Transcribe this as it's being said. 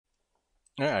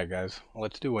Alright guys,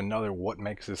 let's do another What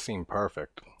Makes This Scene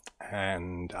Perfect.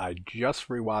 And I just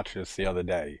rewatched this the other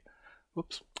day.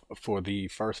 Whoops. For the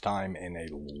first time in a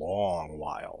long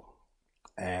while.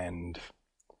 And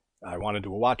I want to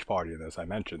do a watch party of this. I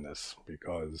mentioned this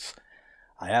because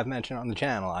I have mentioned on the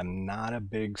channel I'm not a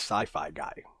big sci-fi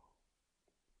guy.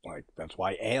 Like, that's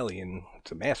why Alien,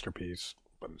 it's a masterpiece,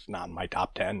 but it's not in my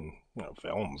top 10,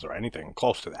 films or anything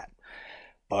close to that.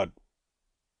 But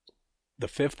The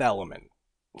Fifth Element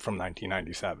from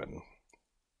 1997,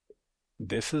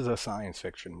 this is a science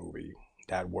fiction movie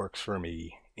that works for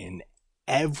me in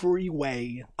every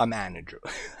way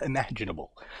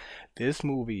imaginable. This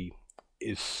movie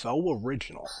is so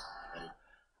original.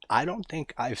 I don't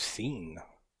think I've seen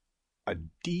a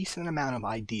decent amount of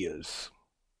ideas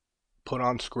put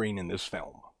on screen in this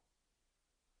film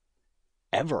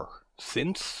ever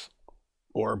since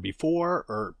or before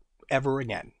or ever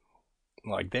again.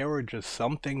 Like, there are just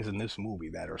some things in this movie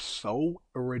that are so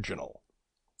original,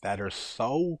 that are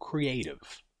so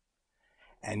creative,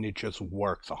 and it just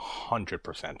works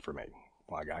 100% for me.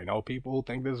 Like, I know people who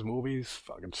think this movie's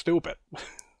fucking stupid.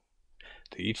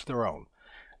 To each their own.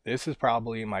 This is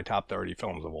probably in my top 30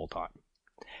 films of all time.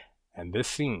 And this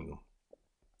scene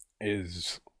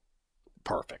is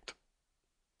perfect.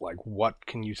 Like, what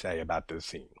can you say about this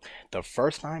scene? The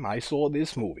first time I saw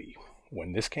this movie,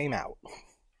 when this came out,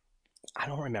 I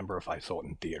don't remember if I saw it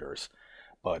in theaters,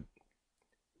 but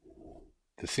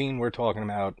the scene we're talking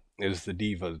about is the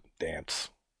Diva dance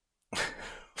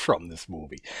from this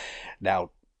movie.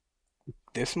 Now,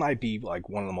 this might be like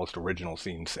one of the most original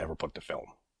scenes ever put to film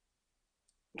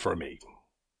for me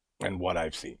and what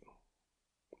I've seen.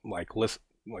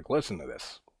 Listen to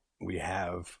this. We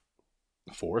have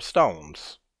four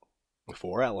stones,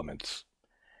 four elements,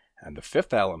 and the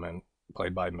fifth element,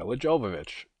 played by Mila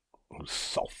Jovovich, who's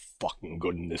so fucking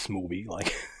good in this movie.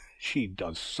 Like, she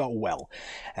does so well.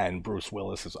 And Bruce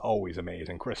Willis is always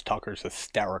amazing. Chris Tucker's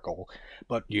hysterical.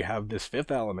 But you have this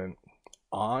fifth element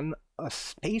on a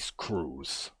space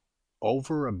cruise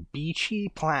over a beachy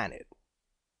planet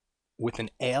with an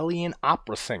alien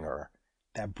opera singer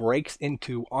that breaks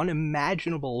into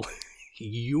unimaginable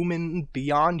human,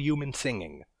 beyond human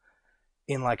singing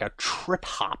in like a trip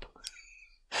hop.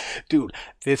 Dude,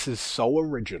 this is so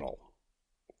original.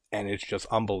 And it's just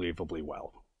unbelievably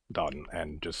well done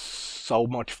and just so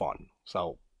much fun.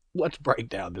 So let's break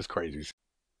down this crazy.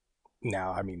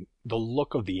 Now, I mean, the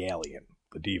look of the alien,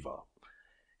 the Diva,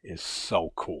 is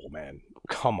so cool, man.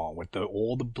 Come on, with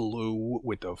all the blue,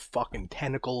 with the fucking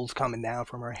tentacles coming down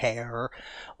from her hair,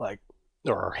 like,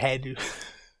 or her head.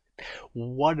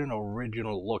 What an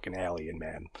original looking alien,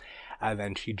 man. And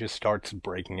then she just starts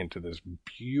breaking into this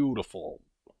beautiful,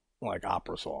 like,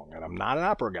 opera song. And I'm not an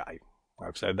opera guy.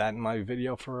 I've said that in my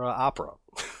video for opera,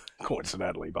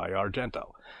 coincidentally, by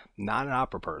Argento. Not an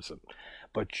opera person,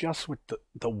 but just with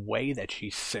the way that she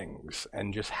sings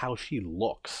and just how she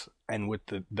looks, and with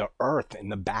the earth in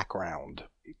the background.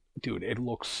 Dude, it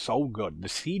looks so good. The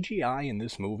CGI in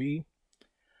this movie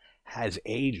has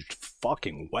aged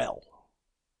fucking well.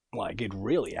 Like, it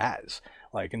really has.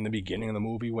 Like, in the beginning of the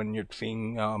movie, when you're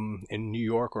seeing in New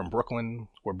York or in Brooklyn,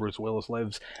 where Bruce Willis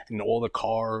lives, and all the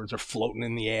cars are floating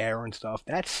in the air and stuff,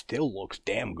 that still looks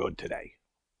damn good today.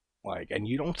 Like, and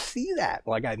you don't see that.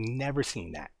 Like, I've never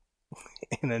seen that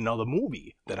in another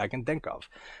movie that I can think of.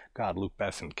 God, Luc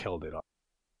Besson killed it.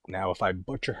 Now, if I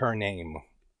butcher her name,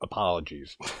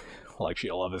 apologies. Like,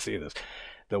 she'll love to see this.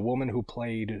 The woman who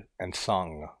played and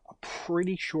sung, I'm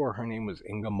pretty sure her name was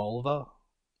Inga Molva,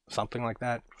 something like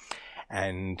that.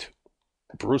 And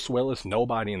Bruce Willis,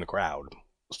 nobody in the crowd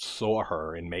saw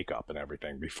her in makeup and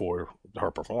everything before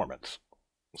her performance.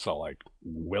 So, like,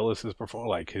 Willis's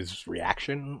like, his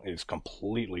reaction is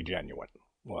completely genuine.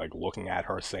 Like, looking at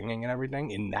her singing and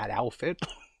everything in that outfit,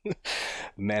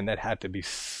 man, that had to be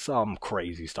some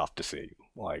crazy stuff to see.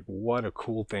 Like, what a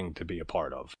cool thing to be a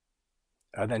part of.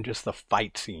 And then just the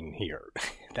fight scene here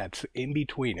that's in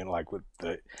between, and like with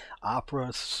the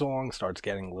opera song starts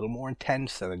getting a little more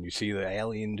intense, and then you see the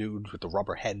alien dudes with the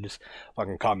rubber heads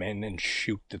fucking come in and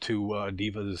shoot the two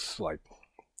divas, like,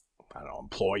 I don't know,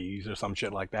 employees or some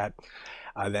shit like that.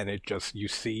 And then it just, you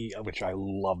see, which I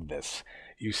love this,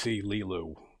 you see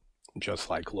Lilu just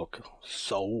like look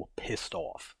so pissed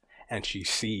off, and she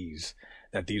sees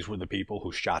that these were the people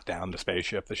who shot down the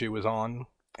spaceship that she was on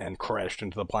and crashed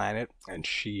into the planet, and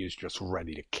she is just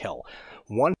ready to kill.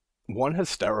 One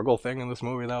hysterical thing in this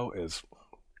movie, though, is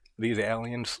these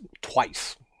aliens,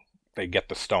 twice, they get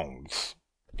the stones.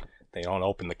 They don't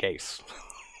open the case.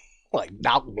 Like,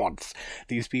 not once.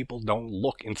 These people don't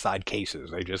look inside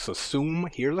cases. They just assume,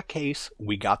 here's a case,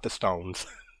 we got the stones,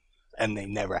 and they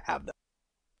never have them.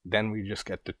 then we just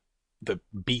get the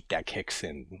beat that kicks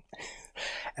in.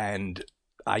 And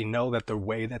I know that the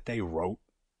way that they wrote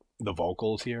the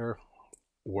vocals here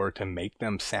were to make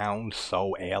them sound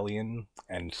so alien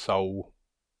and so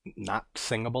not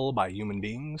singable by human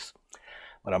beings,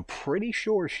 but I'm pretty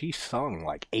sure she sung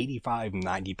like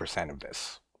 85-90% of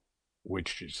this,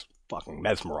 which is fucking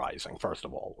mesmerizing, first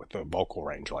of all, with a vocal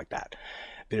range like that.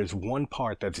 There's one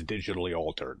part that's digitally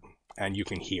altered, and you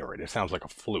can hear it. It sounds like a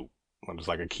flute. It's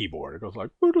like a keyboard. It goes like...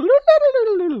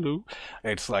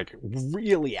 It's like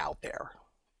really out there.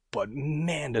 But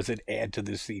man, does it add to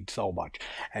the scene so much.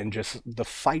 And just the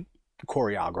fight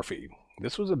choreography.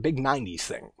 This was a big 90s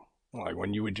thing. Like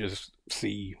when you would just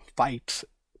see fights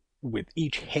with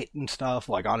each hit and stuff,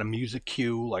 like on a music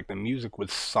cue, like the music was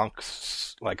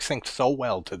synced so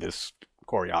well to this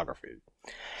choreography.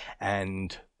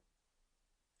 And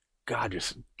God,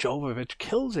 just Jovovich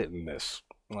kills it in this.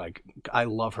 Like, I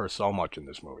love her so much in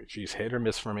this movie. She's hit or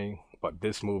miss for me, but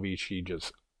this movie, she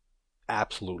just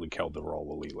absolutely killed the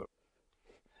role of Lila.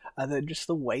 And then just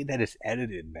the way that it's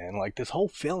edited, man. Like, this whole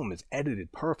film is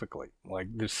edited perfectly. Like,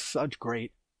 there's such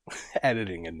great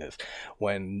editing in this.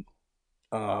 When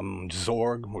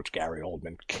Zorg, which Gary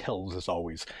Oldman kills as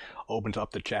always, opens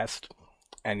up the chest,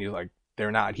 and he's like,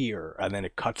 they're not here. And then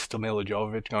it cuts to Mila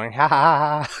Jovovich going, ha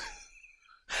ha ha.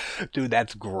 Dude,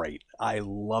 that's great. I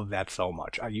love that so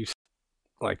much.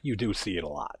 You do see it a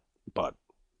lot, but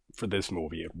for this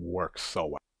movie, it works so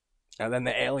well. And then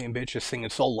the alien bitch is singing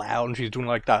so loud, and she's doing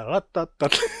like that.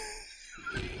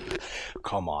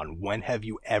 Come on, when have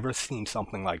you ever seen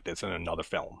something like this in another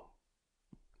film?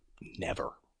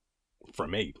 Never. For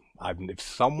me. If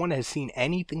someone has seen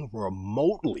anything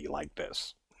remotely like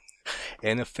this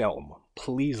in a film,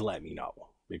 please let me know.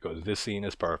 Because this scene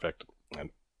is perfect, and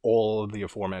all of the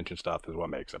aforementioned stuff is what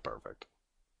makes it perfect.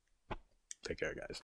 Take care, guys.